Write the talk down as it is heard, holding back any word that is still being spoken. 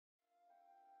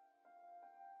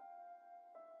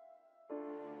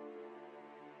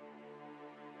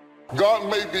God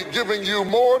may be giving you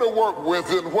more to work with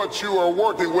than what you are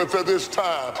working with at this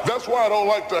time. That's why I don't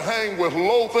like to hang with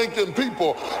low-thinking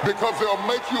people, because they'll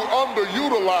make you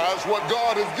underutilize what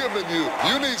God has given you.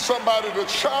 You need somebody to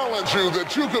challenge you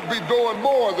that you could be doing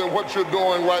more than what you're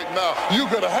doing right now. You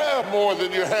could have more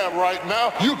than you have right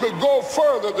now. You could go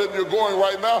further than you're going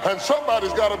right now, and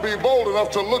somebody's got to be bold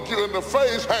enough to look you in the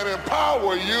face and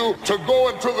empower you to go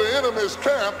into the enemy's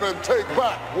camp and take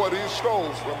back what he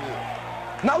stole from you.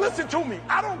 Now listen to me.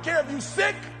 I don't care if you're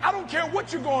sick. I don't care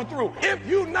what you're going through. If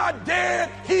you're not dead,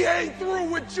 he ain't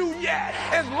through with you yet.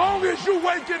 As long as you're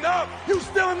waking up, you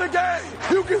still in the game.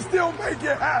 You can still make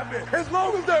it happen. As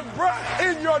long as there's breath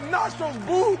in your nostrils,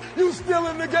 boo, you still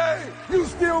in the game. You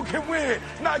still can win.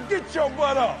 Now get your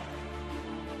butt up.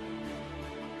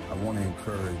 I want to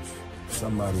encourage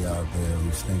somebody out there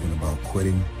who's thinking about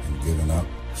quitting and giving up.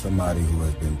 Somebody who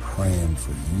has been praying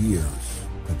for years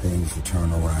for things to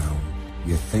turn around.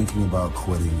 You're thinking about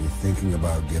quitting, you're thinking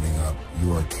about giving up,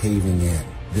 you are caving in.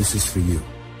 This is for you.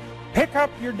 Pick up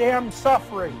your damn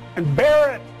suffering and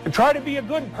bear it and try to be a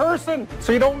good person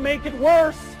so you don't make it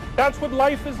worse. That's what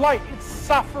life is like. It's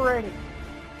suffering.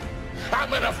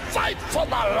 I'm in a fight for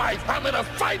my life. I'm in a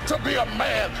fight to be a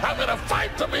man. I'm in a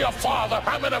fight to be a father.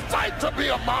 I'm in a fight to be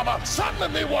a mama. Some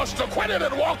of me wants to quit it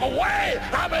and walk away.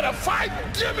 I'm in a fight.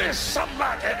 Give me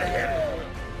somebody.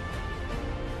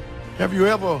 Have you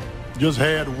ever just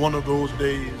had one of those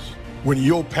days when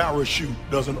your parachute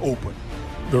doesn't open?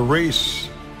 The race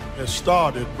has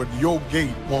started, but your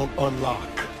gate won't unlock.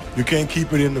 You can't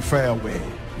keep it in the fairway.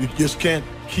 You just can't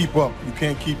keep up. You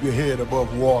can't keep your head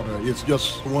above water. It's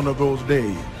just one of those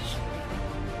days.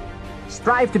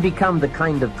 Strive to become the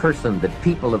kind of person that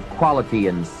people of quality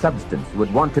and substance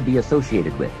would want to be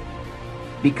associated with.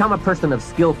 Become a person of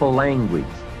skillful language,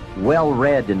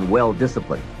 well-read and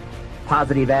well-disciplined,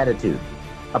 positive attitude,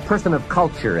 a person of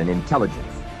culture and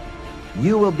intelligence.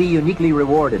 You will be uniquely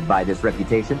rewarded by this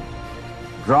reputation,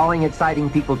 drawing exciting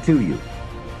people to you.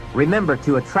 Remember,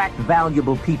 to attract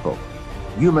valuable people,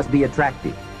 you must be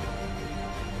attractive.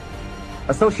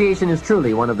 Association is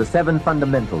truly one of the 7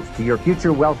 fundamentals to your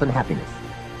future wealth and happiness.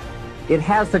 It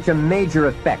has such a major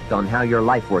effect on how your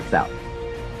life works out.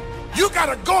 You got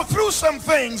to go through some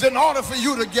things in order for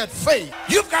you to get faith.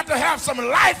 You've got to have some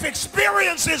life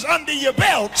experiences under your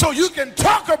belt so you can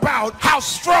talk about how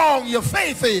strong your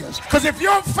faith is. Because if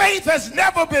your faith has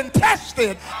never been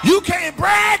tested, you can't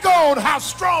brag on how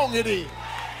strong it is.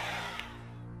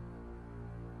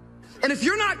 And if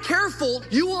you're not careful,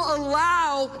 you will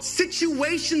allow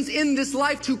situations in this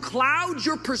life to cloud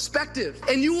your perspective.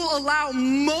 And you will allow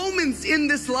moments in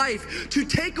this life to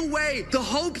take away the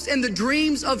hopes and the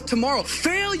dreams of tomorrow.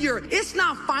 Failure, it's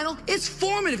not final, it's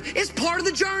formative. It's part of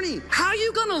the journey. How are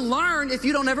you gonna learn if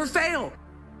you don't ever fail?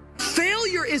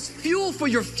 Failure is fuel for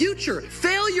your future.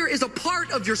 Failure is a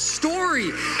part of your story.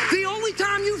 The only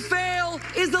time you fail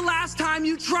is the last time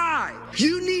you try.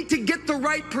 You need to get the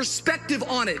right perspective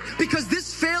on it, because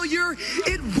this failure,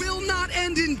 it will not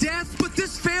end in death, but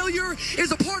this failure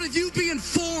is a part of you being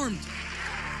formed.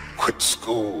 Quit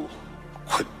school,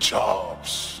 quit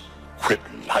jobs, quit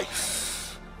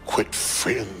life, quit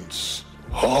friends.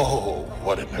 Oh,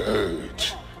 what an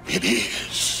urge it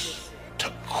is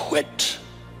to quit.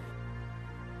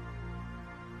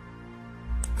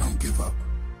 Don't give up.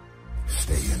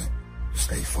 Stay in it.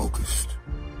 Stay focused.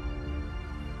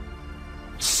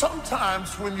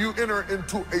 Sometimes when you enter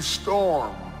into a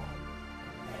storm,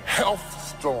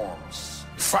 health storms,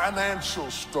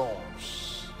 financial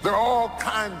storms, there are all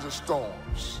kinds of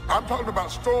storms. I'm talking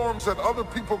about storms that other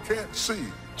people can't see.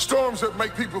 Storms that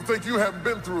make people think you haven't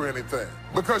been through anything,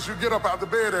 because you get up out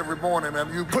of bed every morning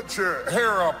and you put your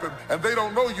hair up, and they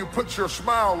don't know you put your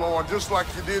smile on just like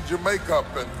you did your makeup,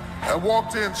 and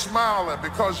walked in smiling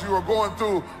because you were going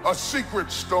through a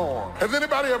secret storm. Has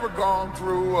anybody ever gone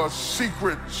through a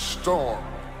secret storm?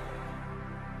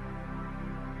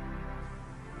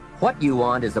 What you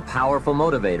want is a powerful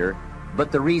motivator,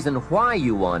 but the reason why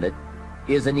you want it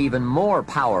is an even more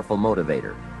powerful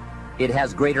motivator. It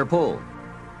has greater pull.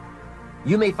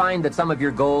 You may find that some of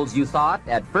your goals you thought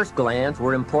at first glance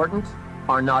were important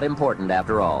are not important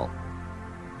after all.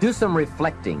 Do some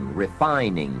reflecting,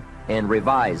 refining, and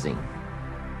revising.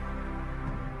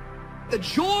 The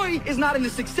joy is not in the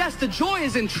success. The joy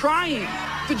is in trying.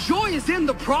 The joy is in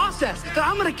the process, that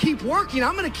I'm going to keep working.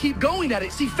 I'm going to keep going at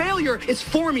it. See, failure is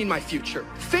forming my future.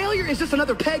 Failure is just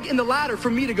another peg in the ladder for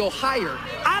me to go higher.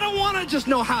 I don't want to just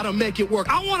know how to make it work.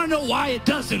 I want to know why it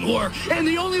doesn't work. And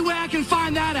the only way I can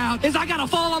find that out is I got to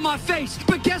fall on my face.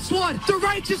 But guess what? The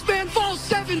righteous man falls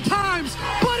 7 times,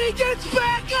 but he gets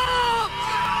back up.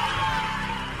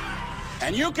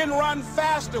 And you can run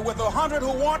faster with 100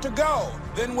 who want to go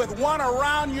than with one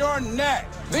around your neck.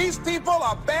 These people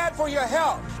are bad for your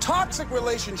health. Toxic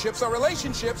relationships are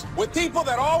relationships with people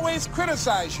that always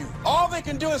criticize you. All they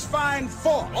can do is find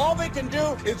fault. All they can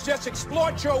do is just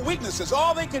exploit your weaknesses.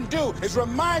 All they can do is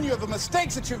remind you of the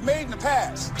mistakes that you've made in the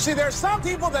past. See, there are some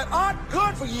people that aren't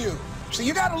good for you. So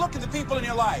you got to look at the people in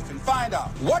your life and find out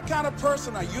what kind of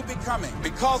person are you becoming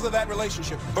because of that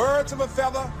relationship. Birds of a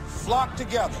feather flock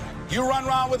together. You run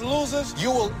around with losers,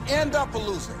 you will end up a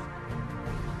loser.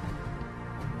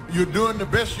 You're doing the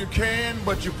best you can,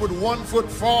 but you put 1 foot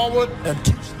forward and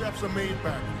 2 steps are made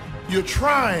back. You're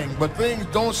trying, but things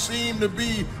don't seem to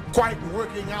be quite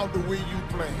working out the way you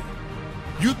planned.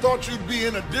 You thought you'd be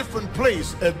in a different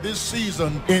place at this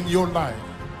season in your life.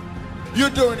 You're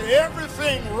doing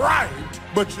everything right,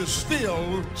 but you're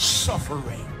still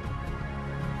suffering.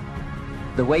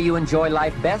 The way you enjoy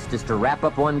life best is to wrap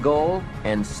up one goal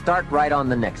and start right on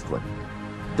the next one.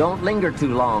 Don't linger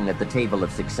too long at the table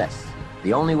of success.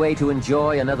 The only way to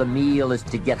enjoy another meal is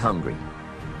to get hungry.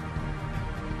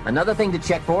 Another thing to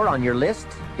check for on your list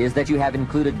is that you have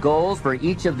included goals for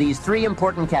each of these 3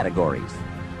 important categories.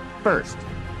 First,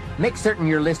 make certain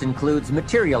your list includes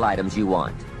material items you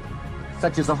want,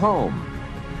 such as a home,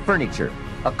 furniture,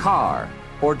 a car,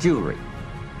 or jewelry.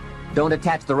 Don't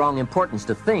attach the wrong importance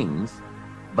to things,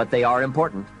 but they are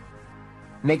important.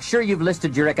 Make sure you've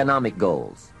listed your economic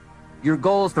goals, your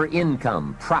goals for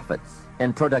income, profits,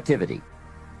 and productivity.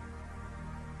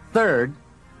 Third,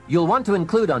 you'll want to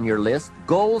include on your list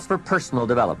goals for personal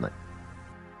development.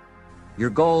 Your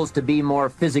goals to be more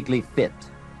physically fit,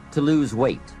 to lose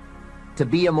weight, to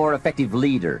be a more effective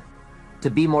leader, to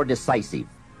be more decisive,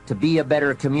 to be a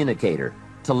better communicator,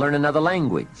 to learn another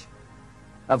language.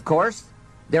 Of course,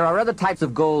 there are other types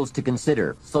of goals to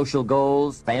consider: social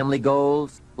goals, family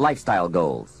goals, lifestyle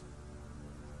goals.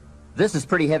 This is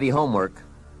pretty heavy homework,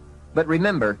 but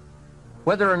remember,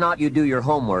 whether or not you do your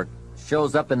homework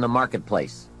shows up in the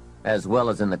marketplace as well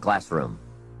as in the classroom.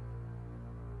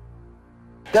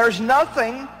 There's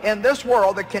nothing in this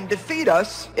world that can defeat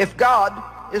us if God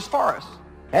is for us.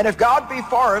 And if God be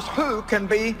for us, who can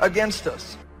be against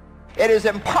us? It is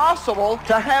impossible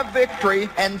to have victory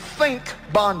and think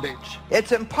bondage.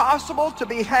 It's impossible to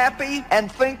be happy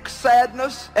and think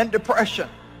sadness and depression.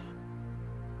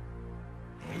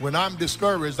 When I'm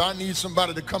discouraged, I need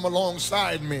somebody to come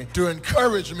alongside me to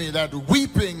encourage me that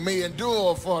weeping may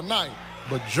endure for a night,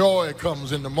 but joy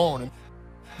comes in the morning.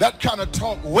 That kind of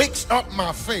talk wakes up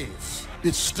my faith.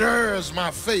 It stirs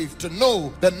my faith to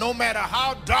know that no matter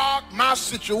how dark my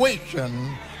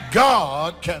situation,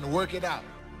 God can work it out.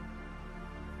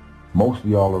 Most of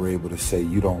y'all are able to say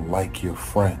you don't like your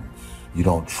friends. You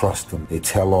don't trust them. They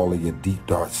tell all of your deep,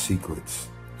 dark secrets.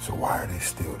 So why are they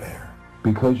still there?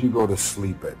 Because you go to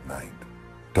sleep at night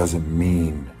doesn't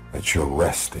mean that you're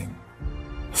resting.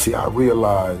 See, I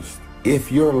realized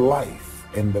if your life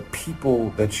and the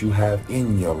people that you have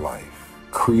in your life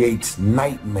creates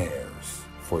nightmares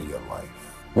for your life,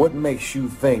 what makes you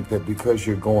think that because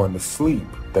you're going to sleep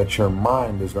that your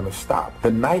mind is going to stop?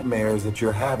 The nightmares that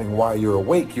you're having while you're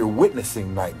awake, you're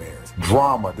witnessing nightmares.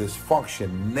 Drama,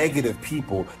 dysfunction, negative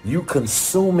people, you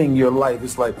consuming your life.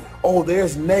 It's like, oh,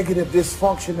 there's negative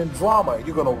dysfunction and drama.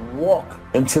 You're going to walk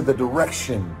into the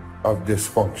direction of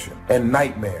dysfunction and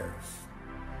nightmares.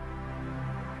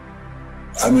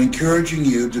 I'm encouraging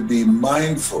you to be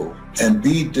mindful and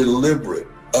be deliberate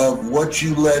of what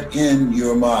you let in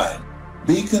your mind.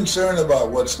 Be concerned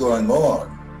about what's going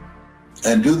on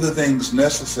and do the things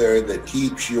necessary that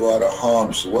keeps you out of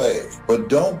harm's way. But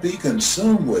don't be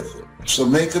consumed with it. So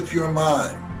make up your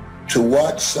mind to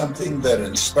watch something that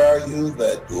inspires you,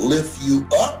 that lifts you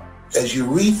up as you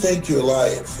rethink your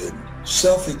life in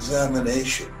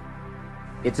self-examination.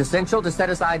 It's essential to set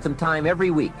aside some time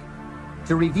every week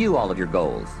to review all of your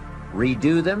goals,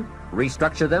 redo them,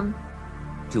 restructure them,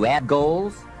 to add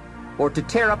goals, or to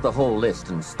tear up the whole list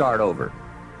and start over.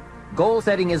 Goal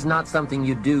setting is not something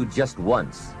you do just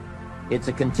once. It's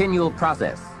a continual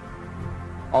process.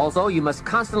 Also, you must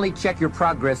constantly check your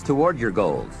progress toward your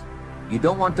goals. You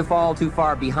don't want to fall too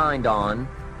far behind on,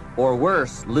 or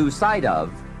worse, lose sight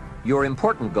of, your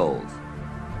important goals.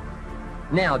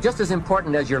 Now, just as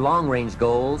important as your long-range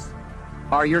goals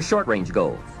are your short-range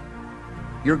goals.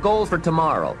 Your goals for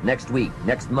tomorrow, next week,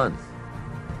 next month.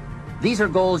 These are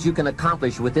goals you can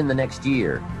accomplish within the next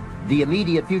year, the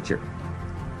immediate future.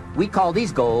 We call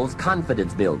these goals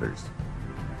confidence builders.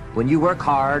 When you work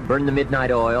hard, burn the midnight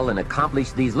oil, and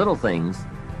accomplish these little things,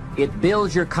 it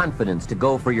builds your confidence to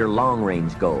go for your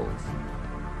long-range goals.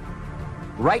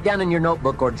 Write down in your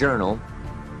notebook or journal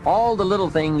all the little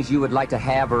things you would like to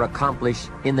have or accomplish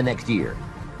in the next year.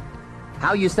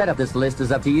 How you set up this list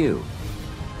is up to you.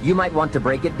 You might want to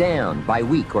break it down by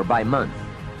week or by month.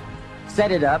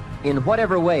 Set it up in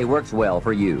whatever way works well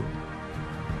for you.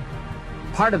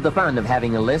 Part of the fun of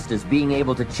having a list is being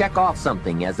able to check off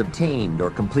something as obtained or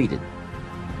completed.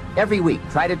 Every week,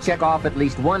 try to check off at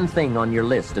least one thing on your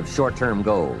list of short-term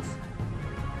goals.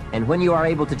 And when you are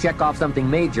able to check off something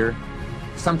major,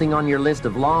 something on your list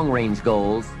of long-range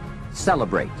goals,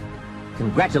 celebrate.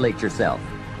 Congratulate yourself.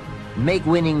 Make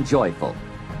winning joyful.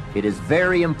 It is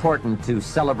very important to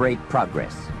celebrate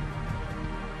progress.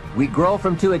 We grow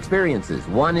from two experiences.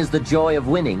 One is the joy of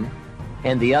winning,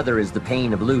 and the other is the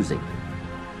pain of losing.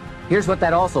 Here's what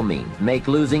that also means. Make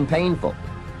losing painful.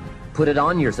 Put it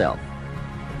on yourself.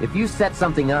 If you set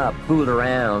something up, fooled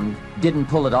around, didn't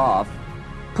pull it off,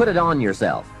 put it on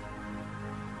yourself.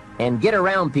 And get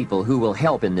around people who will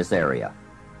help in this area.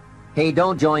 Hey,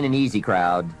 don't join an easy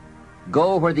crowd.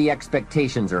 Go where the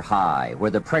expectations are high,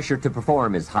 where the pressure to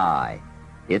perform is high.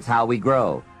 It's how we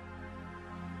grow.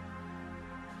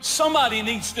 Somebody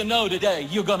needs to know today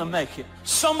you're going to make it.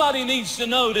 Somebody needs to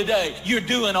know today you're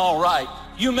doing all right.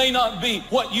 You may not be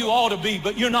what you ought to be,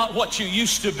 but you're not what you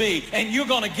used to be. And you're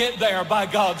going to get there by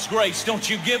God's grace. Don't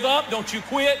you give up, don't you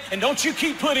quit, and don't you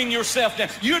keep putting yourself down.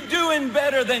 You're doing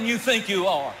better than you think you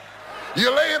are.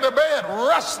 You lay in the bed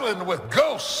wrestling with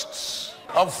ghosts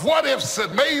of what ifs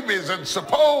and maybes and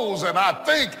suppose and I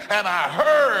think and I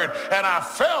heard and I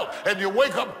felt, and you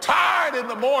wake up tired in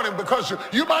the morning because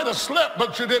you might have slept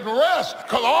but you didn't rest,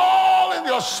 because all in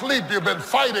your sleep you've been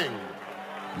fighting.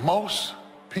 Most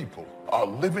people are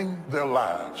living their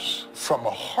lives from a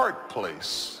heart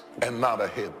place and not a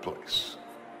head place.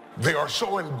 They are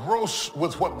so engrossed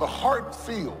with what the heart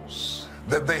feels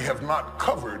that they have not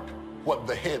covered what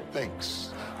the head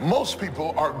thinks. Most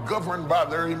people are governed by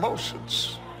their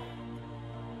emotions.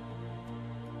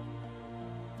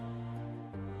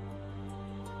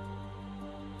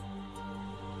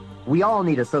 We all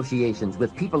need associations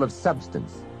with people of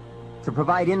substance to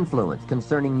provide influence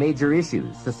concerning major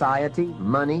issues: society,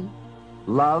 money,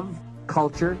 love,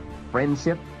 culture,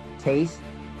 friendship, taste,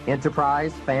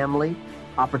 enterprise, family,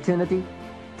 opportunity,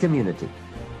 community.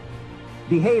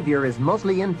 Behavior is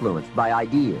mostly influenced by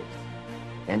ideas,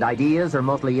 and ideas are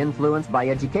mostly influenced by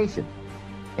education,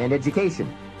 and education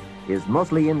is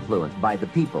mostly influenced by the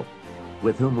people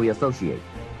with whom we associate.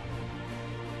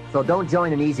 So don't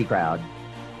join an easy crowd.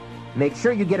 Make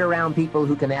sure you get around people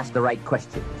who can ask the right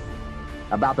questions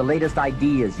about the latest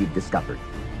ideas you've discovered,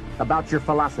 about your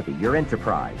philosophy, your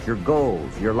enterprise, your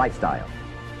goals, your lifestyle.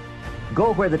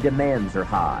 Go where the demands are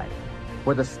high,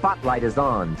 where the spotlight is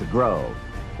on to grow,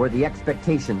 where the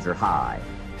expectations are high,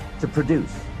 to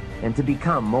produce and to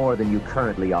become more than you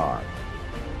currently are.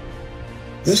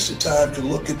 This is the time to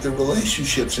look at the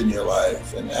relationships in your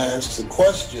life and ask the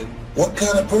question, what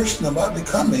kind of person am I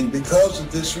becoming because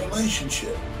of this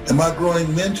relationship? Am I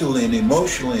growing mentally and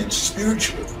emotionally and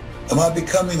spiritually? Am I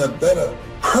becoming a better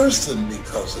person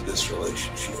because of this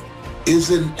relationship?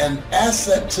 Is it an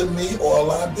asset to me or a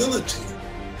liability?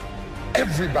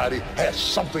 Everybody has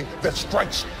something that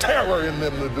strikes terror in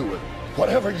them to do it.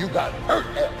 Whatever you got hurt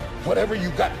at, whatever you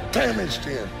got damaged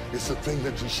in, is the thing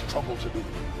that you struggle to do.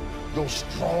 Those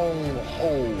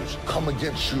strongholds come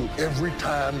against you every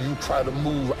time you try to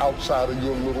move outside of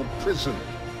your little prison.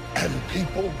 And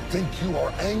people think you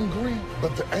are angry,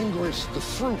 but the anger is the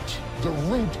fruit. The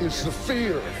root is the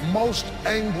fear. Most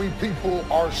angry people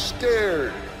are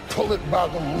scared. Pull it by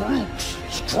the roots.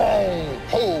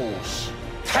 Strongholds,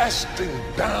 casting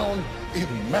down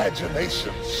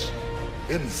imaginations,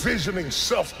 envisioning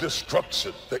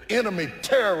self-destruction, the enemy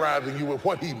terrorizing you with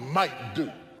what he might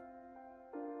do.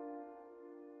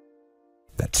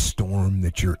 That storm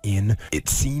that you're in, it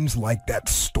seems like that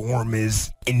storm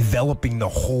is enveloping the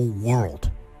whole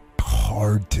world.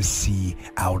 Hard to see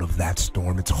out of that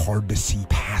storm. It's hard to see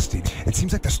past it. It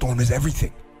seems like the storm is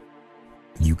everything.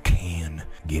 You can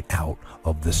get out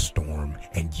of the storm,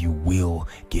 and you will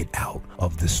get out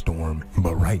of the storm.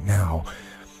 But right now,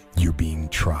 you're being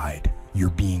tried. You're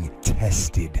being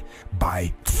tested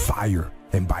by fire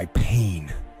and by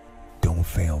pain. Don't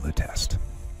fail the test.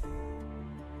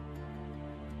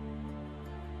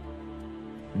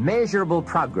 Measurable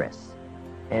progress,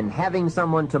 and having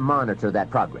someone to monitor that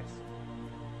progress.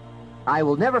 I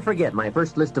will never forget my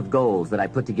first list of goals that I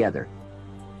put together.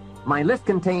 My list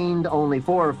contained only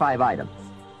 4 or 5 items.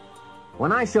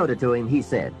 When I showed it to him, he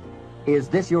said, "Is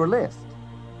this your list?"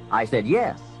 I said,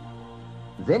 "Yes."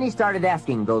 Then he started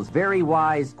asking those very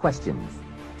wise questions.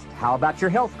 "How about your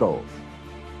health goals?"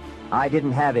 I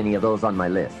didn't have any of those on my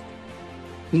list.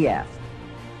 He asked,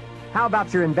 How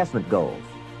about your investment goals?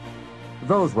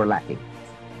 Those were lacking.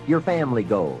 Your family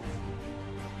goals.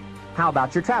 How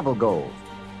about your travel goals?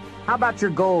 How about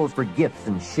your goals for gifts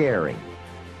and sharing?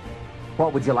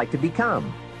 What would you like to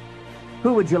become?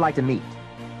 Who would you like to meet?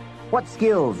 What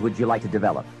skills would you like to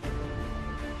develop?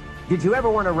 Did you ever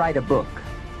want to write a book,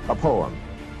 a poem?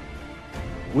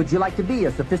 Would you like to be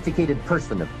a sophisticated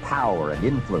person of power and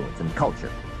influence and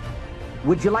culture?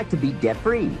 Would you like to be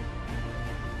debt-free?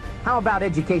 How about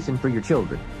education for your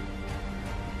children?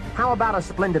 How about a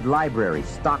splendid library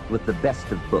stocked with the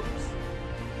best of books?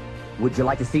 Would you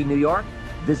like to see New York,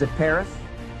 visit Paris,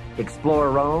 explore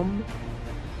Rome?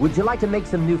 Would you like to make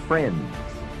some new friends?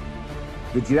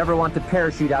 Did you ever want to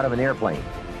parachute out of an airplane?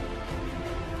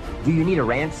 Do you need a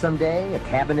ranch someday, a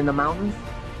cabin in the mountains?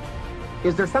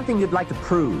 Is there something you'd like to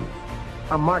prove,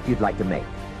 a mark you'd like to make?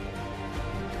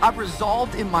 I've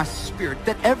resolved in my spirit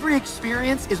that every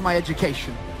experience is my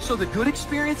education. So the good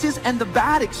experiences and the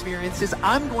bad experiences,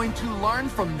 I'm going to learn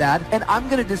from that, and I'm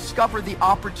going to discover the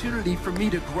opportunity for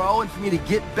me to grow and for me to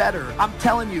get better. I'm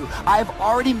telling you, I've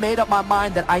already made up my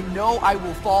mind that I know I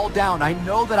will fall down. I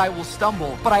know that I will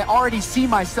stumble, but I already see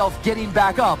myself getting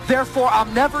back up. Therefore,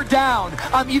 I'm never down.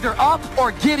 I'm either up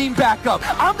or getting back up.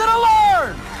 I'm going to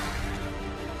learn.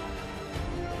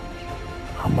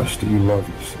 How much do you love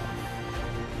yourself?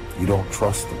 You don't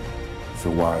trust them,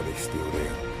 so why are they still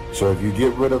there? So if you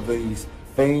get rid of these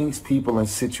things, people, and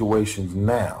situations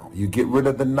now, you get rid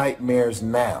of the nightmares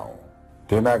now,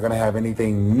 they're not going to have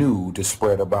anything new to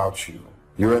spread about you.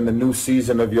 You're in the new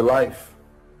season of your life.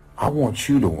 I want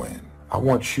you to win. I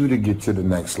want you to get to the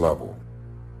next level.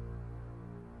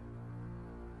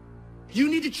 You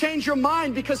need to change your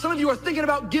mind because some of you are thinking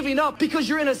about giving up because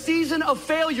you're in a season of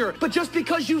failure. But just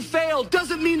because you failed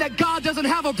doesn't mean that God doesn't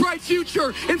have a bright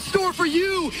future in store for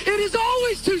you. It is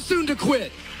always too soon to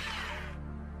quit.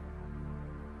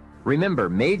 Remember,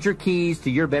 major keys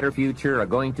to your better future are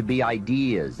going to be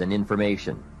ideas and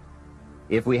information.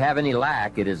 If we have any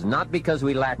lack, it is not because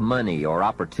we lack money or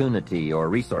opportunity or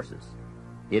resources.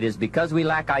 It is because we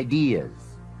lack ideas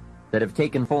that have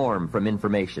taken form from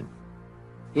information.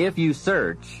 If you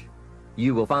search,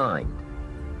 you will find.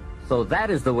 So that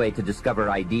is the way to discover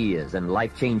ideas and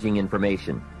life-changing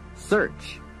information.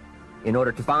 Search. In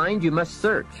order to find, you must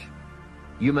search.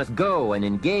 You must go and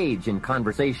engage in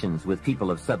conversations with people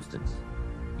of substance.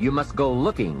 You must go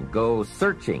looking, go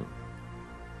searching.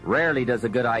 Rarely does a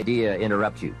good idea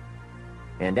interrupt you.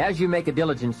 And as you make a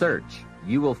diligent search,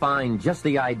 you will find just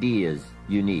the ideas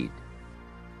you need.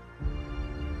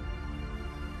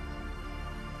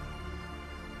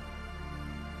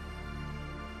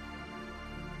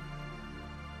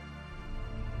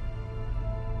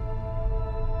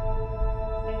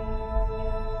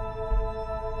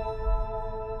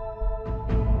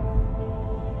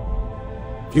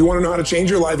 If you want to know how to change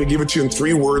your life, I give it to you in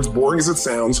 3 words, boring as it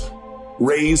sounds.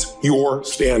 Raise your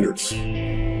standards.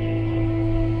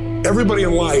 Everybody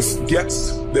in life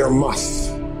gets their musts.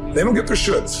 They don't get their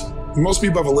shoulds. Most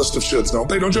people have a list of shoulds, don't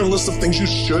they? Don't you have a list of things you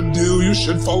should do, you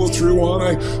should follow through on?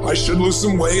 I should lose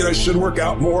some weight, I should work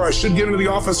out more, I should get into the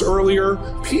office earlier.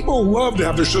 People love to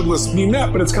have their should lists be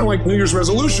met, but it's kind of like New Year's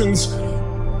resolutions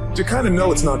to kind of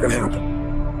know it's not going to happen.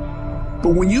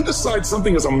 But when you decide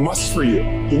something is a must for you,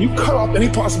 when you cut off any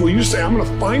possibility, you say, I'm going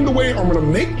to find the way, or I'm going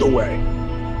to make the way.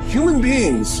 Human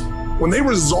beings, when they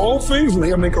resolve things, when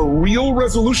they make a real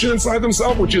resolution inside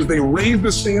themselves, which is they raise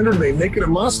the standard, they make it a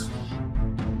must,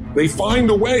 they find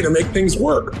a way to make things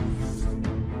work.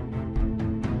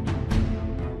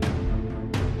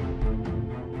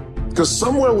 Because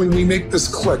somewhere when we make this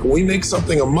click, when we make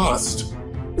something a must,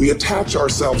 we attach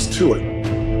ourselves to it.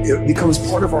 It becomes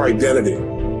part of our identity.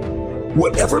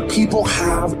 Whatever people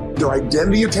have their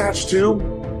identity attached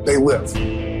to, they live.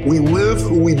 We live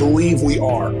who we believe we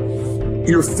are.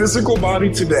 Your physical body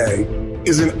today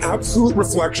is an absolute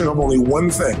reflection of only one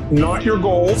thing. Not your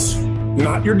goals,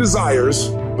 not your desires,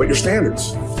 but your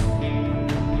standards.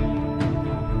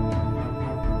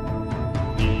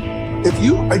 If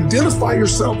you identify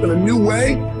yourself in a new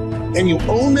way and you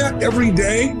own that every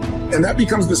day, and that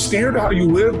becomes the standard of how you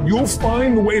live, you'll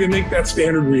find the way to make that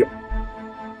standard real.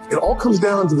 It all comes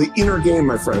down to the inner game,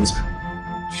 my friends.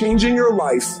 Changing your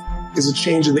life is a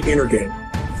change in the inner game.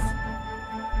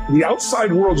 The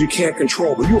outside world you can't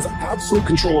control, but you have absolute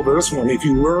control over this one if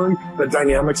you learn the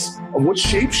dynamics of what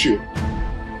shapes you.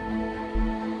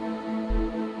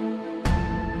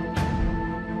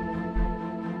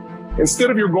 Instead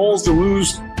of your goals to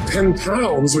lose 10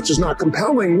 pounds, which is not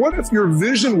compelling, what if your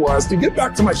vision was to get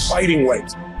back to my fighting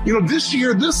weight? You know, this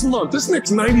year, this month, this next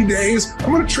 90 days,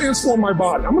 I'm going to transform my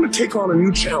body. I'm going to take on a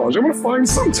new challenge. I'm going to find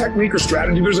some technique or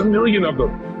strategy. There's a million of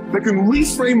them. that can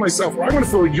reframe myself where I want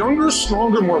to feel younger,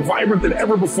 stronger, more vibrant than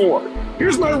ever before.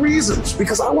 Here's my reasons,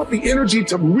 because I want the energy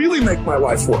to really make my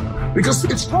life work, because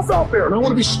it's tough out there and I want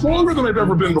to be stronger than I've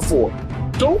ever been before.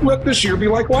 Don't let this year be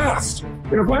like last.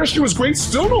 And if last year was great,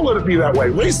 still don't let it be that way.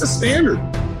 Raise the standard.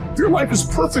 If your life is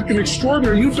perfect and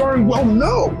extraordinary, you darn well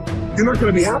know you're not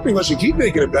going to be happy unless you keep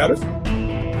making it better.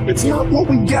 It's not what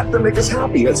we get that makes us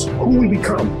happy, it's who we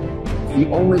become. The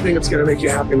only thing that's going to make you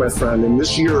happy, my friend, in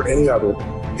this year or any other,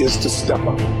 is to step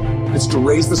up. It's to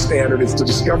raise the standard. It's to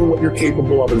discover what you're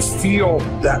capable of and feel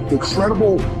that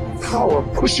incredible power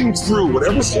pushing through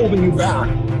whatever's holding you back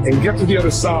and get to the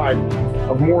other side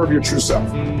of more of your true self.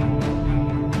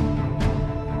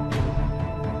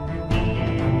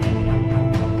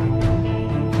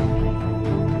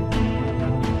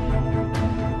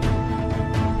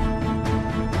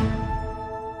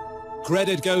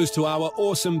 Credit goes to our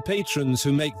awesome patrons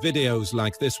who make videos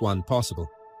like this one possible.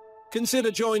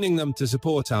 Consider joining them to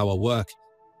support our work.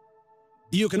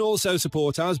 You can also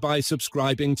support us by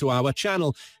subscribing to our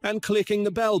channel and clicking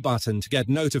the bell button to get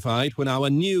notified when our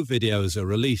new videos are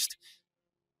released.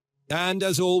 And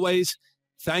as always,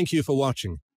 thank you for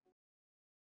watching.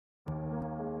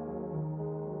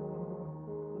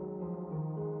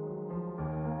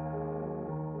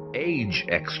 Age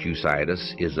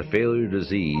excusitis is a failure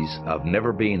disease of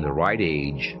never being the right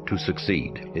age to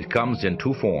succeed. It comes in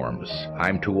two forms: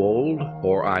 I'm too old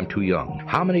or I'm too young.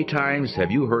 How many times have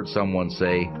you heard someone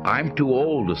say, I'm too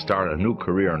old to start a new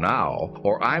career now,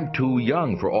 or I'm too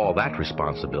young for all that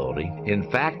responsibility?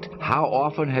 In fact, how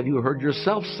often have you heard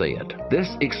yourself say it? This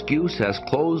excuse has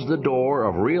closed the door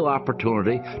of real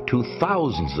opportunity to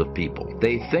thousands of people.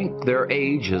 They think their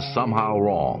age is somehow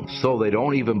wrong, so they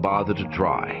don't even bother to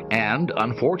try. And,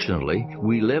 unfortunately,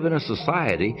 we live in a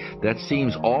society that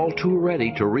seems all too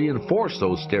ready to reinforce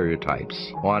those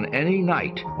stereotypes. On any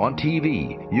night on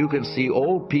TV, you can see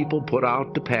old people put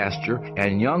out to pasture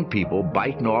and young people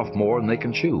biting off more than they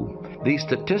can chew. These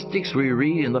statistics we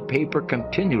read in the paper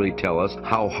continually tell us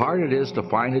how hard it is to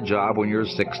find a job when you're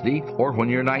 60 or when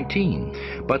you're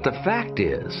 19. But the fact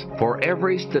is, for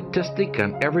every statistic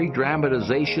and every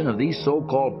dramatization of these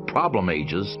so-called problem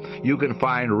ages, you can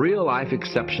find real-life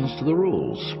exceptions to the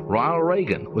rules. Ronald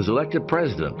Reagan was elected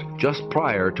president just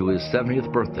prior to his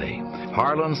 70th birthday.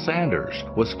 Harlan Sanders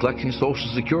was collecting Social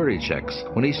Security checks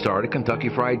when he started Kentucky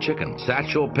Fried Chicken.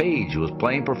 Satchel Paige was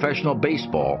playing professional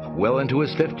baseball well into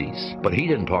his 50s. But he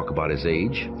didn't talk about his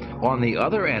age. On the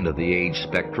other end of the age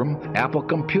spectrum, Apple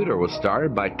Computer was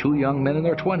started by two young men in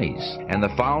their 20s, and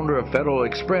the founder of Federal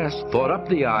Express thought up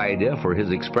the idea for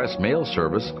his express mail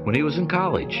service when he was in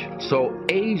college. So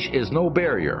age is no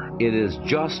barrier. It is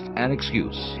just an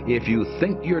excuse. If you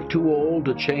think you're too old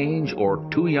to change or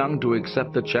too young to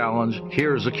accept the challenge,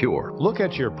 here's a cure. Look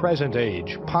at your present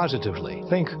age positively.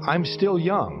 Think, I'm still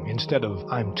young, instead of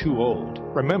I'm too old.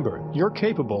 Remember, you're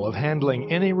capable of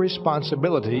handling any responsibility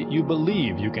you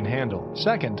believe you can handle.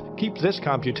 Second, keep this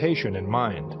computation in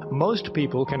mind. Most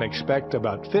people can expect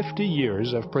about 50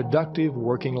 years of productive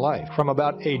working life, from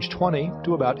about age 20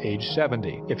 to about age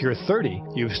 70. If you're 30,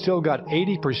 you've still got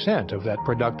 80% of that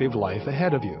productive life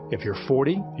ahead of you. If you're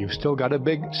 40, you've still got a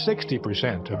big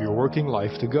 60% of your working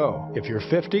life to go. If you're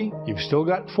 50, you've still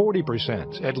got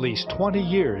 40%, at least 20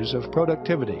 years of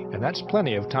productivity, and that's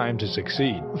plenty of time to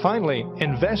succeed. Finally,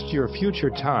 invest your future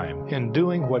time in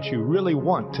doing what you really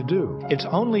want to do. It's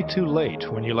only too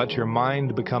late when you let your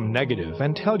mind become negative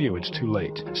and tell you it's too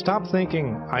late. Stop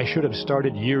thinking, I should have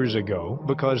started years ago,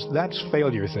 because that's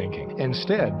failure thinking.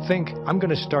 Instead, think, I'm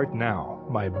going to start now.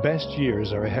 My best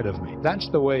years are ahead of me. That's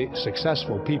the way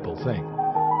successful people think.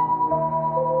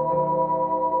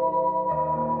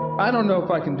 I don't know if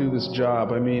I can do this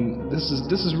job. I mean, this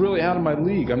is really out of my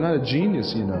league. I'm not a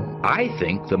genius, you know. I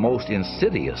think the most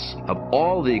insidious of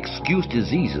all the excuse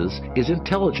diseases is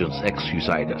intelligence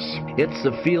excusitis. It's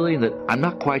the feeling that I'm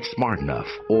not quite smart enough,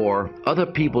 or other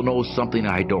people know something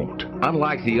I don't.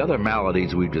 Unlike the other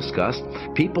maladies we've discussed,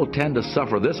 people tend to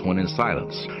suffer this one in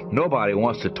silence. Nobody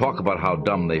wants to talk about how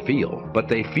dumb they feel, but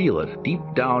they feel it deep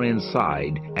down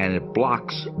inside, and it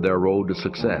blocks their road to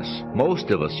success. Most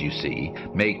of us, you see,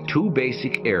 make two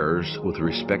basic errors with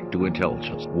respect to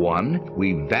intelligence. One,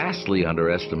 we vastly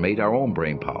underestimate our own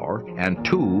brain power, and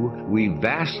two, we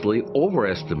vastly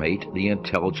overestimate the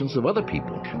intelligence of other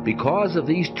people. Because of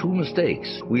these two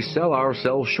mistakes, we sell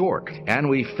ourselves short, and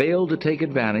we fail to take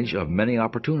advantage of many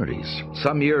opportunities.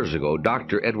 Some years ago,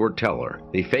 Dr. Edward Teller,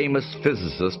 the famous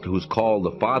physicist who's called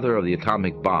the father of the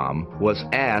atomic bomb, was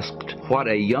asked what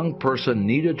a young person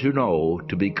needed to know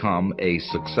to become a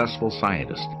successful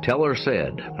scientist. Teller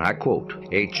said, I quote,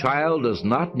 "A child does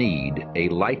not need a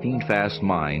lightning-fast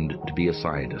mind to be a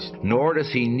scientist, nor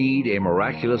does he need a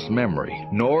miraculous memory,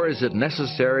 nor is it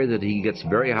necessary that he gets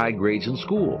very high grades in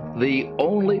school. The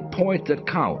only point that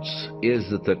counts is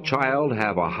that the child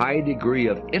have a high degree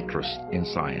of interest in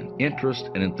science. Interest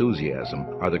and enthusiasm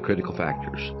are the critical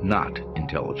factors, not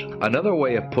intelligence." Another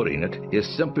way of putting it is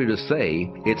simply to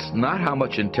say it's not how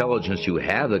much intelligence you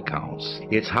have that counts,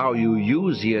 it's how you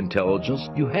use the intelligence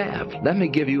you have. Let me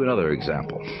give you another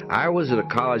example. I was at a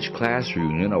college class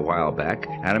reunion a while back,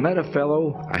 and I met a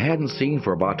fellow I hadn't seen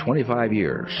for about 25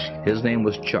 years. His name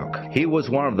was Chuck. He was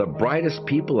one of the brightest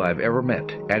people I've ever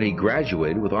met, and he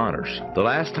graduated with honors. The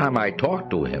last time I talked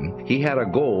to him, he had a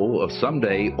goal of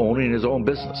someday owning his own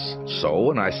business. So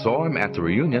when I saw him at the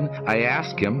reunion, I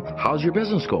asked him, "How's your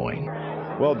business going?"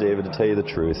 Well, David, to tell you the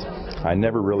truth, I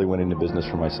never really went into business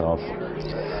for myself.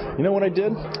 You know what I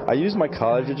did? I used my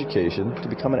college education to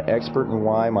become an expert in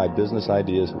why my business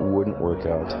ideas wouldn't work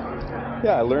out.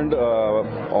 Yeah, I learned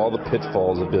all the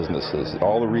pitfalls of businesses,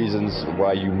 all the reasons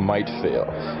why you might fail.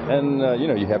 And,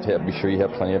 you have to be sure you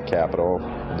have plenty of capital.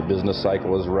 The business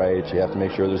cycle is right. You have to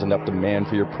make sure there's enough demand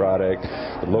for your product.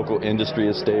 The local industry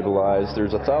is stabilized.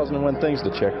 There's 1,001 things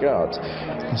to check out.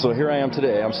 So here I am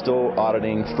today. I'm still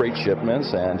auditing freight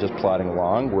shipments and just plodding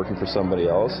along, working for somebody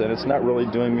else, and it's not really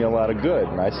doing me a lot of good.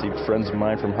 And I see friends of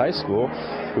mine from high school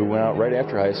who went out right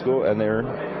after high school, and they're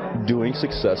doing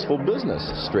successful business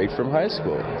straight from high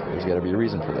school. There's got to be a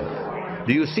reason for that.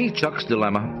 Do you see Chuck's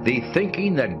dilemma? The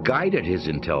thinking that guided his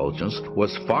intelligence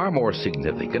was far more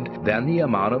significant than the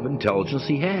amount of intelligence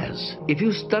he has. If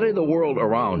you study the world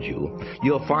around you,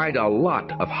 you'll find a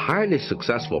lot of highly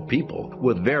successful people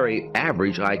with very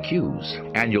average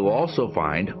IQs. And you'll also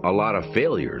find a lot of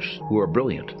failures who are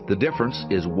brilliant. The difference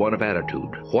is one of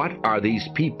attitude. What are these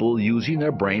people using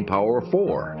their brain power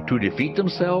for? To defeat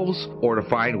themselves or to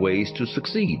find ways to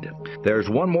succeed? There's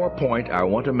one more point I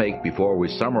want to make before we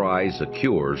summarize the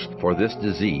cures for this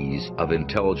disease of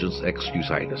intelligence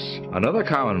excusitis. Another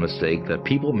common mistake that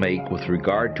people make with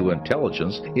regard to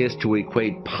intelligence is to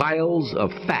equate piles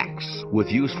of facts with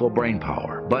useful brain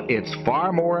power. But it's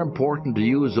far more important to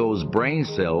use those brain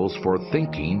cells for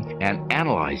thinking and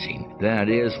analyzing than it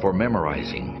is for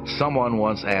memorizing. Someone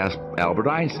once asked Albert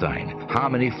Einstein, "How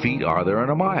many feet are there in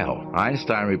a mile?"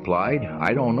 Einstein replied,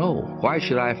 "I don't know. Why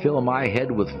should I fill my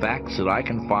head with facts that I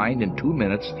can find in 2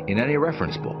 minutes in any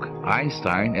reference book?"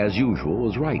 Einstein, as usual,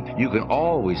 was right. You can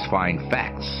always find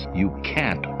facts. You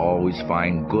can't always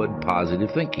find good,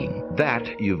 positive thinking.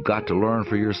 That you've got to learn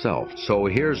for yourself. So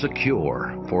here's a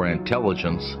cure for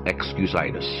intelligence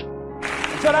excusitis.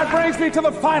 So that brings me to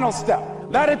the final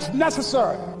step, that it's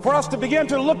necessary for us to begin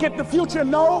to look at the future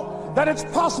and know that it's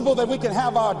possible that we can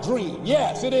have our dream.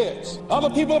 Yes, it is. Other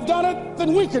people have done it,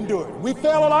 then we can do it. We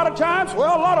fail a lot of times.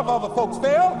 Well, a lot of other folks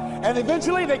fail, and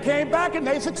eventually they came back and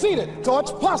they succeeded. So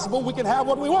it's possible we can have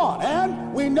what we want.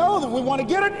 And we know that we want to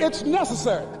get it. It's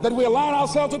necessary that we align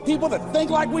ourselves with people that think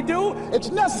like we do. It's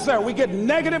necessary we get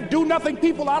negative, do-nothing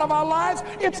people out of our lives.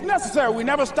 It's necessary we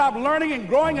never stop learning and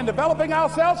growing and developing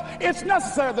ourselves. It's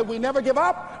necessary that we never give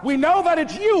up. We know that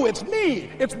it's you, it's me.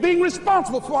 It's being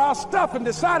responsible for our stuff and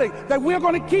deciding that we're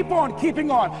going to keep on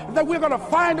keeping on, that we're going to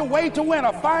find a way to win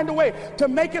or find a way to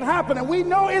make it happen. And we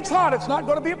know it's hard. It's not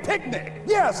going to be a picnic.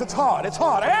 Yes, it's hard. It's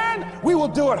hard. And we will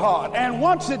do it hard. And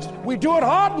once we do it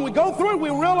hard and we go through it, we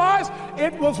realize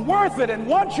it was worth it. And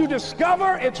once you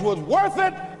discover it was worth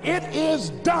it, it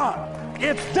is done.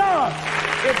 It's done.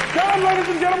 It's done, ladies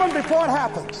and gentlemen, before it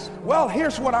happens. Well,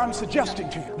 here's what I'm suggesting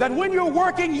to you. That when you're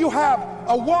working, you have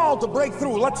a wall to break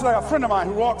through. Let's say a friend of mine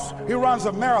he runs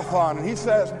a marathon, and he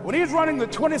says, when he's running the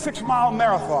 26-mile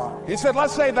marathon, he said,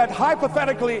 let's say that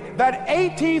hypothetically, that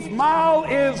 18th mile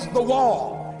is the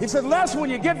wall. He said, Les,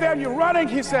 when you get there and you're running,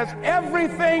 he says,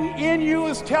 everything in you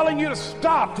is telling you to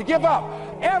stop, to give up.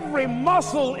 Every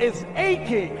muscle is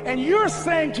aching, and you're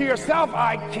saying to yourself,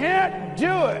 I can't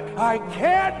do it. I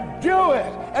can't do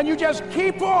it. And you just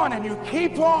keep on, and you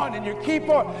keep on, and you keep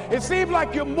on. It seems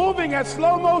like you're moving at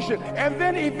slow motion, and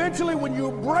then eventually when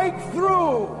you break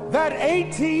through that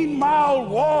 18-mile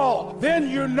wall, then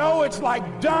you know it's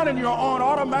like done, and you're on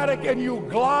automatic, and you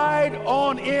glide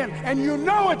on in, and you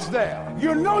know it's there.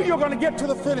 You know you're going to get to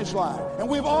the finish line. And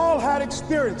we've all had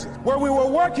experiences where we were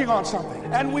working on something,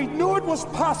 and we knew it was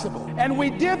possible, and we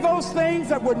did those things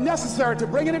that were necessary to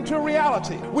bring it into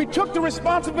reality. We took the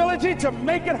responsibility to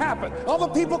make it happen. Other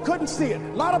people couldn't see it.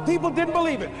 A lot of people didn't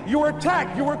believe it. You were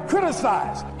attacked. You were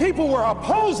criticized. People were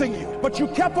opposing you, but you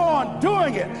kept on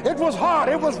doing it. It was hard.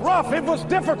 It was rough. It was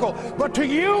difficult. But to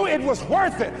you, it was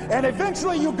worth it. And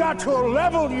eventually you got to a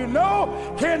level you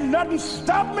know, can nothing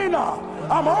stop me now.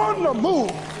 I'm on the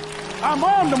move. I'm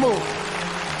on the move.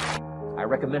 I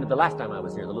recommended the last time I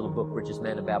was here, the little book, Richest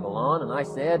Man in Babylon, and I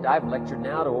said I've lectured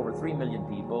now to over 3 million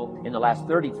people in the last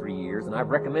 33 years, and I've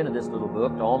recommended this little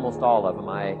book to almost all of them,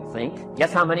 I think.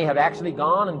 Guess how many have actually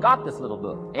gone and got this little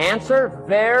book? Answer,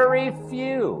 very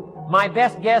few. My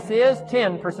best guess is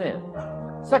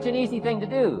 10%. Such an easy thing to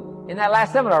do. In that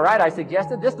last seminar, right, I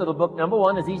suggested this little book, number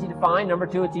one, is easy to find. Number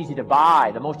two, it's easy to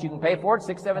buy. The most you can pay for it,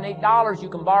 $6, $7, $8. You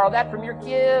can borrow that from your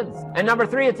kids. And number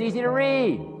three, it's easy to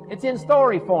read. It's in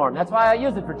story form. That's why I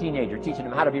use it for teenagers, teaching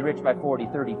them how to be rich by 40,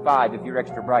 35 if you're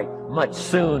extra bright, much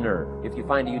sooner if you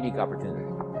find a unique opportunity.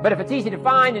 But if it's easy to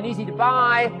find and easy to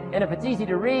buy, and if it's easy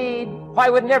to read, why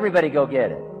wouldn't everybody go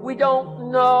get it? We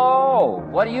don't know.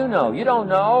 What do you know? You don't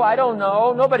know. I don't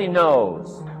know. Nobody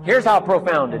knows. Here's how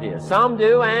profound it is. Some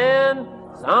do and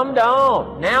some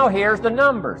don't. Now here's the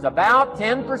numbers. About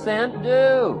 10%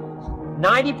 do.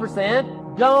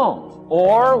 90% don't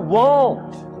or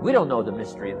won't. We don't know the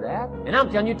mystery of that. And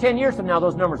I'm telling you, 10 years from now,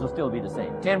 those numbers will still be the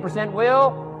same. 10%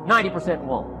 will, 90%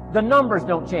 won't. The numbers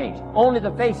don't change. Only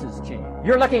the faces change.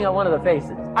 You're looking at one of the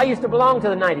faces. I used to belong to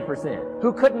the 90%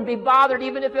 who couldn't be bothered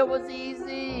even if it was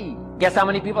easy. Guess how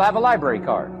many people have a library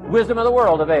card? Wisdom of the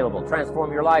world available.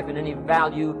 Transform your life in any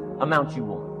value amount you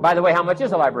want. By the way, how much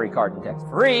is a library card in Texas?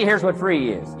 Free. Here's what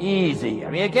free is. Easy. I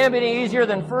mean, it can't be any easier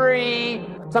than free.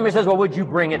 Somebody says, well, would you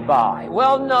bring it by?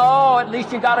 Well, no. At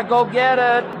least you got to go get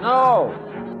it. No.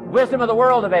 Wisdom of the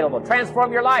world available.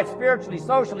 Transform your life spiritually,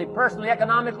 socially, personally,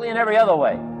 economically, and every other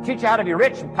way. Teach you how to be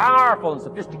rich and powerful and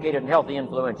sophisticated and healthy,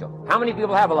 influential. How many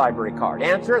people have a library card?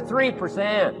 Answer,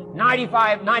 3%.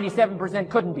 95, 97%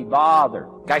 couldn't be bothered.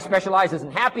 Guy specializes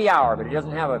in happy hour, but he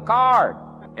doesn't have a card.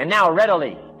 And now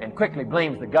readily and quickly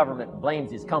blames the government, and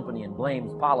blames his company, and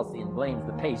blames policy, and blames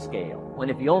the pay scale. When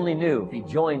if he only knew, if he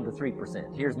joined the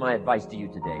 3%. Here's my advice to you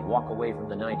today. Walk away from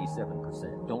the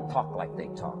 97%. Don't talk like they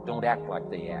talk. Don't act like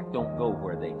they act. Don't go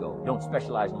where they go. Don't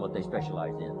specialize in what they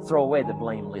specialize in. Throw away the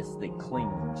blame lists they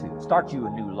cling to. Start you a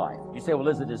new life. You say, well,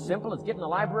 is it as simple as getting a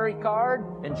library card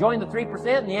and join the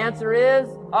 3%? And the answer is,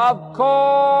 of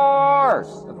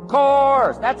course. Of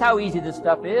course. That's how easy this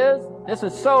stuff is. This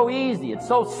is so easy. It's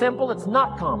so simple. It's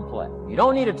not complex. You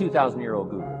don't need a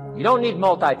 2,000-year-old guru. You don't need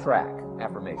multi-track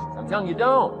affirmations. I'm telling you,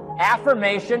 don't.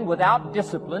 Affirmation without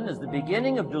discipline is the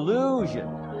beginning of delusion.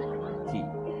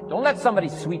 Don't let somebody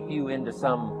sweep you into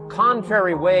some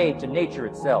contrary way to nature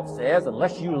itself says,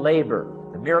 unless you labor.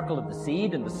 The miracle of the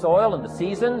seed and the soil and the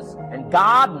seasons and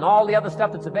God and all the other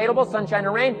stuff that's available, sunshine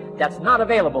and rain, that's not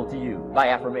available to you by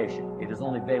affirmation. It is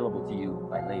only available to you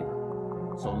by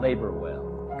labor. So labor well.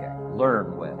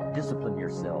 Learn well. Discipline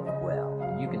yourself well.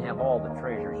 And you can have all the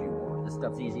treasures you want. This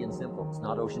stuff's easy and simple. It's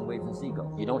not ocean waves and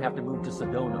seagulls. You don't have to move to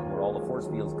Sedona where all the force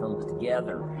fields come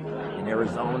together in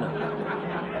Arizona.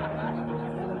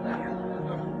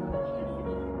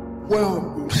 Well,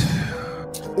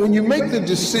 when you make the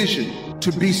decision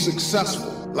to be successful,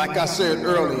 like I said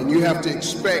earlier, and you have to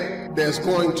expect there's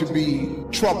going to be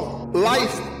trouble.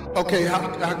 Life, okay, how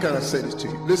can I say this to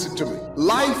you? Listen to me.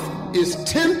 Life is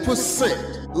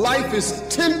 10%. Life is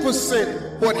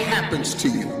 10% what happens to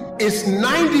you. It's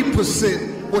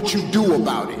 90% what you do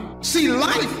about it. See,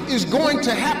 life is going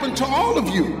to happen to all of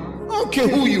you. I don't care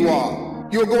who you are.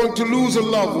 You're going to lose a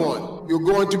loved one. You're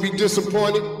going to be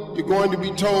disappointed. You're going to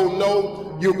be told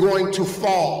no. You're going to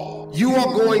fall. You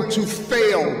are going to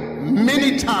fail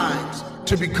many times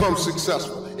to become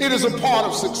successful. It is a part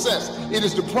of success. It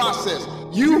is the process.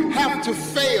 You have to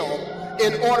fail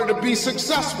in order to be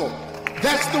successful.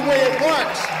 That's the way it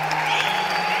works.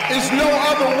 There's no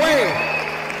other way.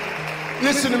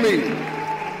 Listen to me.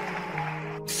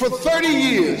 For 30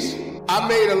 years, I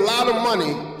made a lot of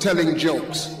money telling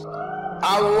jokes.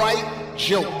 I write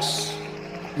jokes.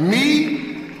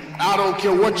 Me, I don't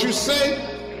care what you say.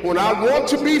 When I want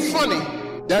to be funny,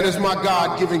 that is my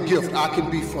God-given gift. I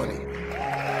can be funny.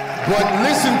 But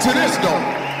listen to this, though.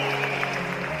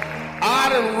 I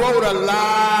done wrote a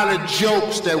lot of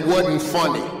jokes that wasn't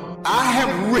funny. I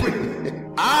have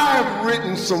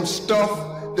written some stuff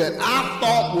that I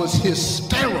thought was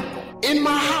hysterical in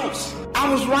my house.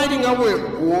 I was writing, I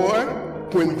went, boy,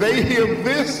 when they hear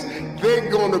this,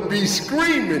 they're gonna be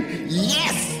screaming,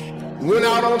 yes! Went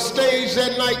out on stage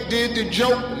that night, did the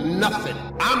joke, nothing.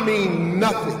 I mean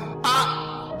nothing.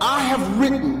 I have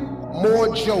written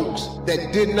more jokes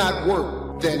that did not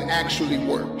work than actually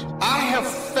worked. I have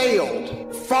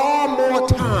failed far more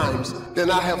times than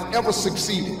I have ever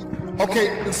succeeded.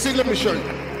 Okay, see, let me show you.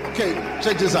 Okay,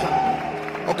 check this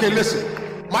out. Okay, listen.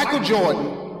 Michael Jordan,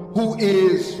 who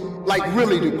is like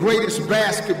really the greatest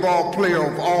basketball player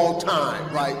of all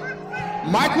time, right?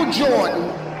 Michael Jordan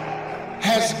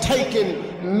has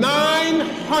taken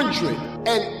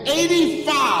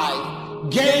 985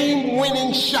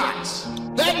 game-winning shots.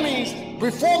 That means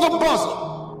before the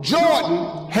buzzer,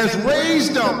 Jordan has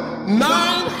raised up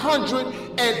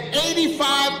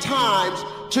 985 times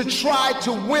to try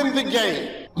to win the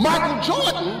game. Michael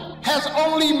Jordan has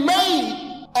only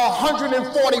made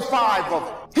 145 of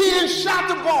them. He has shot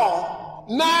the ball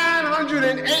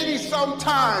 980 some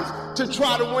times to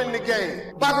try to win the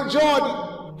game. Michael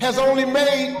Jordan has only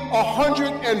made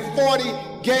 140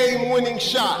 game-winning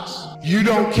shots. You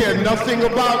don't care nothing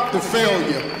about the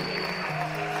failure.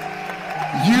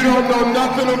 You don't know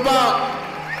nothing about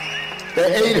the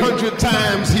 800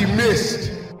 times he missed.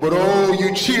 But oh,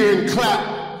 you cheer and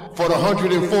clap for the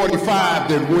 145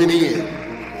 that went in.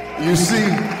 You see,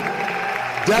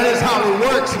 that is how it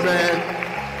works, man.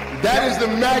 That is the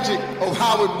magic of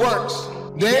how it works.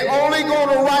 They're only going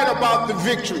to write about the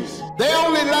victories. They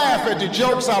only laugh at the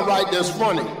jokes I write that's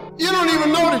funny. You don't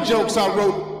even know the jokes I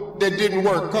wrote that didn't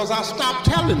work because I stopped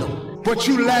telling them. But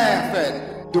you laugh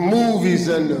at the movies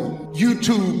and the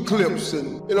YouTube clips.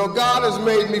 And, you know, God has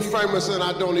made me famous and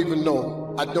I don't even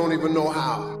know. I don't even know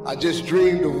how. I just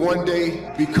dreamed of one day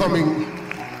becoming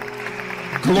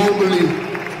globally.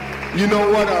 You know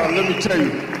what? Let me tell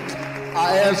you.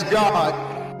 I asked God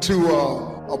to,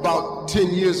 about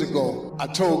 10 years ago, I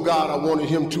told God I wanted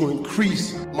him to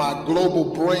increase my global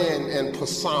brand and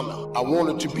persona. I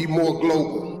wanted to be more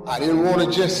global. I didn't want to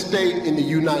just stay in the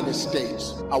United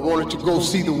States. I wanted to go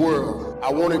see the world.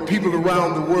 I wanted people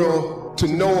around the world to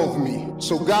know of me.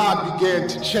 So God began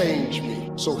to change me.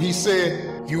 So he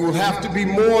said, you will have to be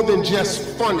more than just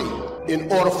funny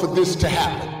in order for this to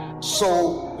happen.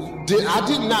 So I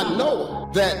did not know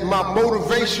that my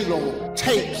motivational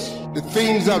tapes,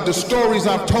 the stories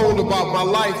I've told about my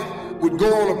life would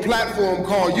go on a platform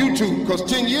called YouTube. Because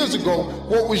 10 years ago,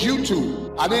 what was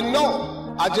YouTube? I didn't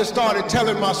know. I just started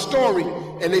telling my story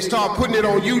and they started putting it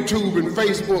on YouTube and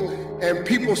Facebook and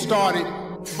people started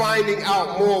finding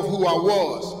out more of who I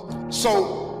was.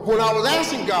 So when I was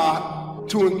asking God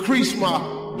to increase my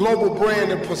global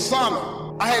brand and persona,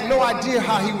 I had no idea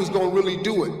how he was going to really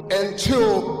do it.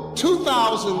 Until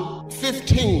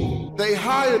 2015, they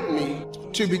hired me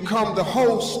to become the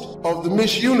host of the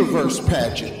Miss Universe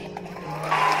pageant.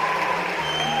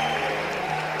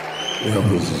 That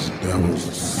was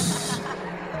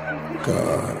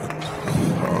God.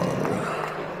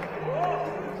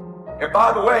 And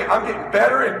by the way, I'm getting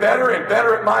better and better and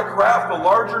better at my craft. The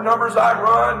larger numbers I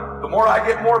run, the more I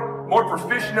get more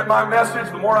proficient at my message,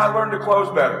 the more I learn to close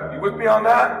better. You with me on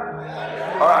that?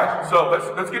 All right, so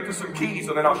let's get to some keys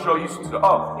and then I'll show you some stuff.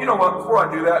 Oh, you know what, before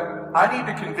I do that, I need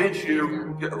to convince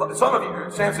you, some of you,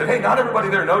 Sam said, hey, not everybody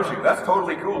there knows you. That's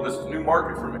totally cool. This is a new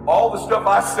market for me. All the stuff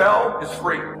I sell is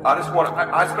free. I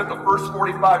spent the first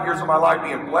 45 years of my life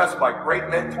being blessed by great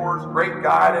mentors, great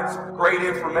guidance, great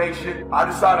information. I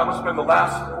decided I'm going to spend the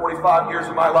last 45 years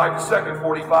of my life, the second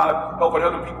 45, helping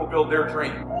other people build their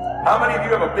dream. How many of you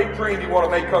have a big dream you want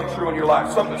to make come true in your life?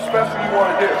 Something special you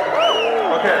want to do?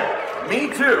 Okay. Me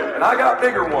too, and I got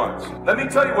bigger ones. Let me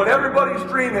tell you what everybody's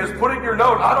dream is. Put in your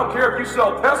note. I don't care if you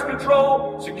sell pest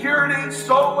control, security,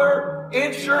 solar,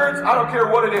 insurance. I don't care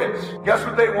what it is. Guess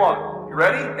what they want? You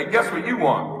ready? And guess what you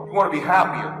want? You want to be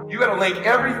happier. You got to link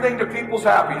everything to people's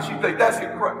happiness. You think that's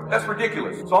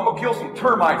ridiculous. So I'm going to kill some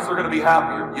termites. They're going to be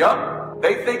happier. Yup.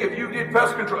 They think if you did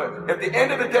pest control, at the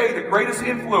end of the day, the greatest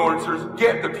influencers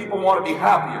get that people want to be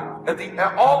happier.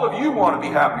 All of you want to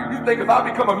be happier. You think if I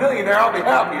become a millionaire, I'll be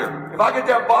happier. If I get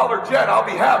that baller jet, I'll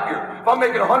be happier. If I'm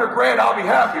making 100 grand, I'll be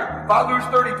happier. If I lose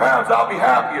 30 pounds, I'll be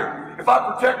happier. If I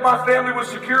protect my family with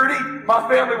security, my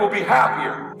family will be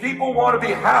happier. People want to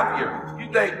be happier.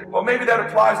 You think, well, maybe that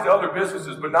applies to other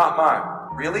businesses, but not mine.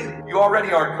 Really? You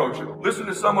already aren't coaching. Listen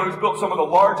to someone who's built some of the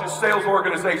largest sales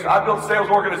organizations. I built sales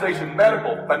organizations,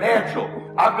 medical, financial.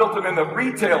 I built them in the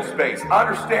retail space. I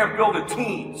understand building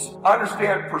teams. I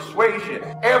understand persuasion.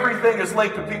 Everything is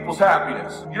linked to people's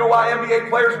happiness. You know why NBA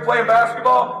players are playing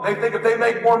basketball? They think if they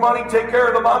make more money, take care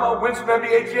of the mama, win some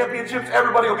NBA championships,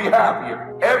 everybody will be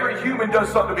happier. Every human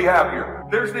does something to be happier.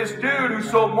 There's this dude who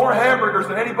sold more hamburgers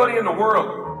than anybody in the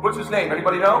world. What's his name?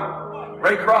 Anybody know?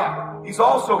 Ray Kroc. He's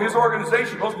also, his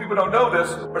organization, most people don't know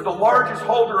this, is the largest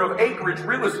holder of acreage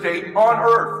real estate on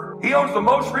earth. He owns the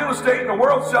most real estate in the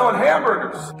world selling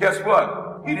hamburgers. Guess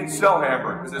what? He didn't sell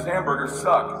hamburgers because his hamburgers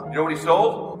sucked. You know what he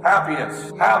sold?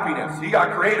 Happiness. Happiness. He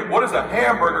got creative. What does a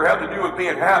hamburger have to do with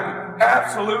being happy?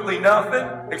 Absolutely nothing,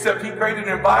 except he created an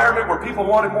environment where people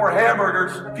wanted more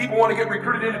hamburgers. People want to get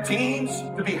recruited into teams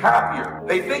to be happier.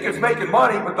 They think it's making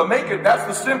money, but that's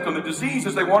the symptom. The disease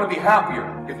is they want to be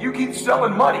happier. If you keep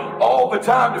selling money all the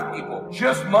time to people,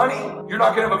 just money, you're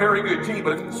not going to have a very good team.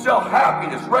 But if you sell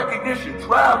happiness, recognition,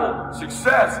 travel,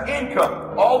 success,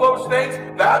 income, all those things,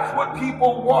 that's what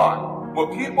people want.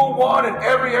 What people want in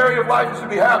every area of life is to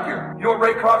be happier. You know what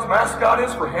Ray Kroc's mascot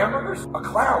is for hamburgers? A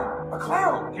clown. A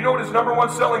clown. Do you know what his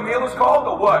 #1 selling meal is called?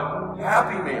 A what?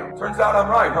 Happy Meal. Turns out I'm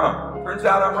right, huh? Turns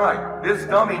out I'm right. This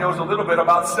dummy knows a little bit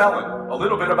about selling, a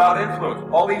little bit about influence.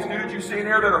 All these dudes you see in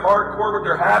here that are hardcore with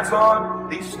their hats on,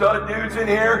 these stud dudes in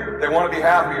here, they want to be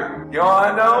happier. You know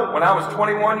what I know? When I was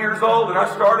 21 years old and I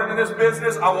started in this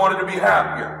business, I wanted to be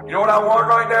happier. You know what I want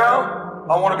right now?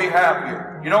 I want to be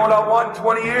happier. You know what I want in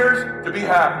 20 years? To be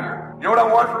happier. You know what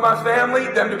I want for my family?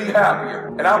 Them to be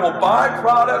happier. And I will buy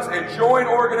products and join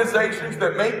organizations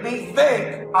that make me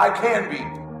think I can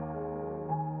be.